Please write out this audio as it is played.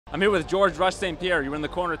I'm here with Georges St-Pierre. You were in the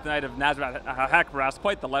corner tonight of Nasrat Hakparas,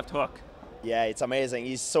 quite the left hook. Yeah, it's amazing.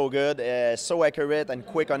 He's so good, so accurate and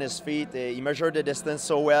quick on his feet. He measured the distance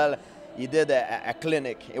so well. He did a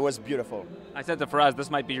clinic. It was beautiful. I said to Faraz,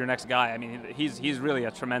 this might be your next guy. I mean, he's really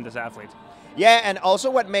a tremendous athlete. Yeah, and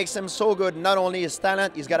also what makes him so good, not only his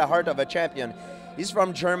talent, he's got a heart of a champion. He's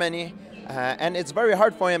from Germany, and it's very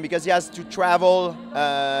hard for him because he has to travel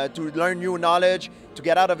to learn new knowledge, to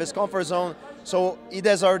get out of his comfort zone. So he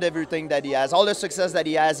deserved everything that he has. All the success that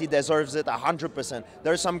he has, he deserves it 100%.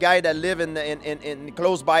 There's some guy that live in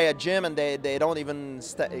close by a gym and they don't even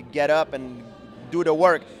get up and do the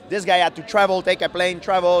work. This guy had to travel, take a plane,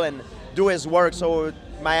 travel, and do his work. So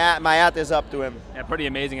my hat is up to him. Yeah, pretty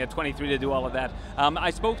amazing at 23 to do all of that.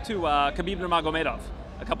 I spoke to Khabib Nurmagomedov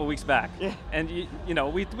a couple weeks back, yeah. And you know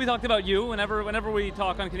we talked about you. Whenever we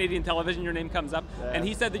talk on Canadian television, your name comes up, yeah. And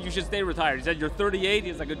he said that you should stay retired. He said you're 38.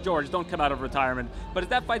 He's like, George, don't come out of retirement. But is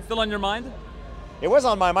that fight still on your mind? It was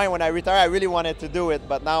on my mind when I retired. I really wanted to do it,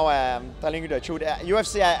 but now I'm telling you the truth.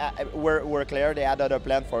 UFC we're clear. They had other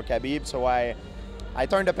plan for Khabib, so I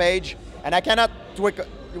turned the page, and I cannot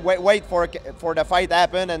wait for the fight to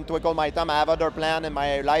happen and twiddle my thumb. I have other plan in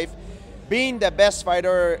my life. Being the best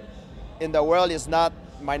fighter in the world is not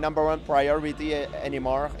my #1 priority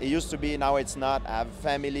anymore. It used to be, now it's not. I have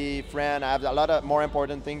family, friend, I have a lot of more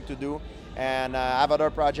important things to do, and I have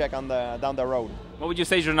other project down the road. What would you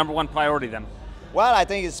say is your #1 priority then? Well, I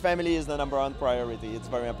think his family is the #1 priority. It's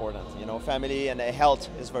very important. You know, family and health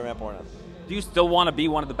is very important. Do you still want to be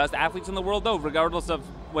one of the best athletes in the world though, regardless of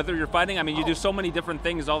whether you're fighting? I mean, you do so many different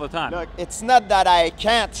things all the time. Look, it's not that I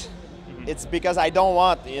can't. It's because I don't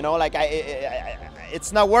want, you know, like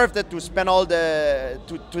it's not worth it to spend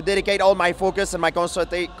to dedicate all my focus and my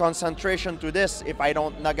concentration to this if I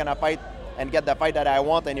not gonna fight and get the fight that I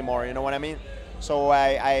want anymore. You know what I mean? So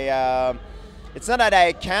it's not that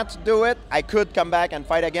I can't do it. I could come back and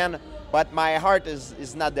fight again, but my heart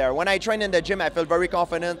is not there. When I train in the gym, I feel very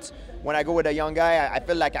confident. When I go with a young guy, I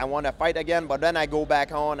feel like I want to fight again. But then I go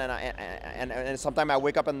back home and sometimes I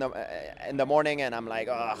wake up in the morning and I'm like,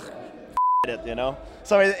 ugh. It, you know,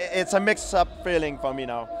 so it's a mixed-up feeling for me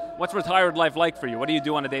now. What's retired life like for you? What do you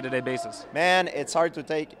do on a day-to-day basis? Man, it's hard to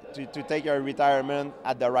take your retirement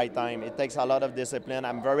at the right time. It takes a lot of discipline.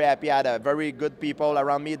 I'm very happy I had a very good people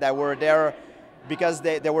around me that were there because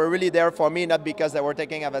they were really there for me, not because they were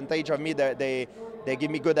taking advantage of me. They give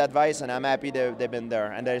me good advice, and I'm happy they've been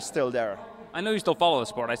there, and they're still there. I know you still follow the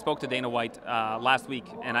sport. I spoke to Dana White last week,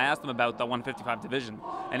 and I asked him about the 155 division,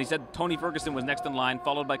 and he said Tony Ferguson was next in line,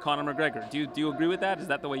 followed by Conor McGregor. Do you agree with that? Is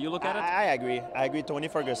that the way you look at it? I agree. I agree. Tony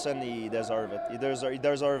Ferguson, he deserves it. He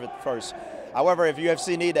deserves it first. However, if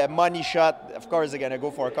UFC need a money shot, of course they're gonna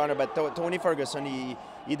go for Conor. But Tony Ferguson,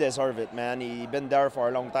 he deserves it, man. He been there for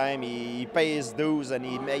a long time. He pays his dues, and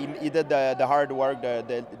he did the hard work,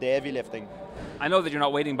 the heavy lifting. I know that you're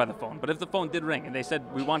not waiting by the phone, but if the phone did ring and they said,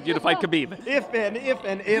 we want you to fight Khabib.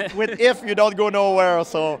 If you don't go nowhere,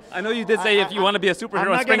 so. I know you did say if you want to be a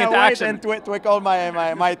superhero and spring into action. action. I'm not going to twiddle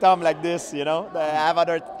my thumb like this, you know. I have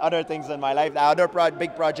other things in my life, other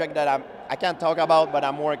big project that I can't talk about, but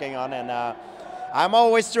I'm working on, and I'm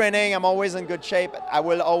always training, I'm always in good shape, I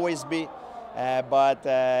will always be. But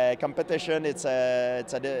competition,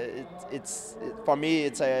 for me,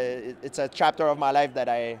 it's a chapter of my life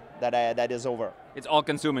that is over. It's all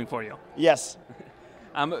consuming for you. Yes.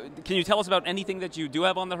 Can you tell us about anything that you do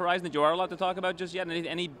have on the horizon that you are allowed to talk about just yet?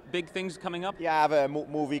 Any big things coming up? Yeah, I have a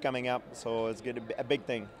movie coming up, so it's going to be a big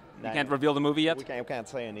thing. You can't reveal the movie yet? We can't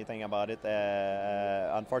say anything about it,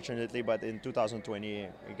 unfortunately, but in 2020, you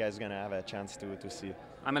guys are going to have a chance to see.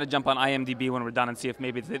 I'm going to jump on IMDb when we're done and see if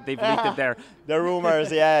maybe they've leaked it there. The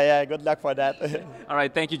rumors, yeah, good luck for that. All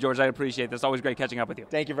right, thank you, George. I appreciate this. Always great catching up with you.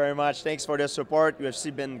 Thank you very much. Thanks for the support.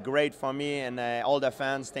 UFC been great for me and all the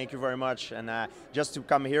fans. Thank you very much. And just to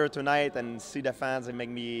come here tonight and see the fans, it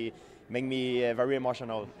make me very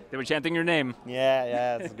emotional. They were chanting your name.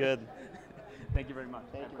 Yeah, it's good. Thank you very much.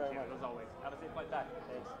 Thank you very much. As always. Have a safe flight back.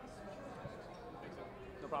 Thanks.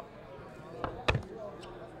 No problem.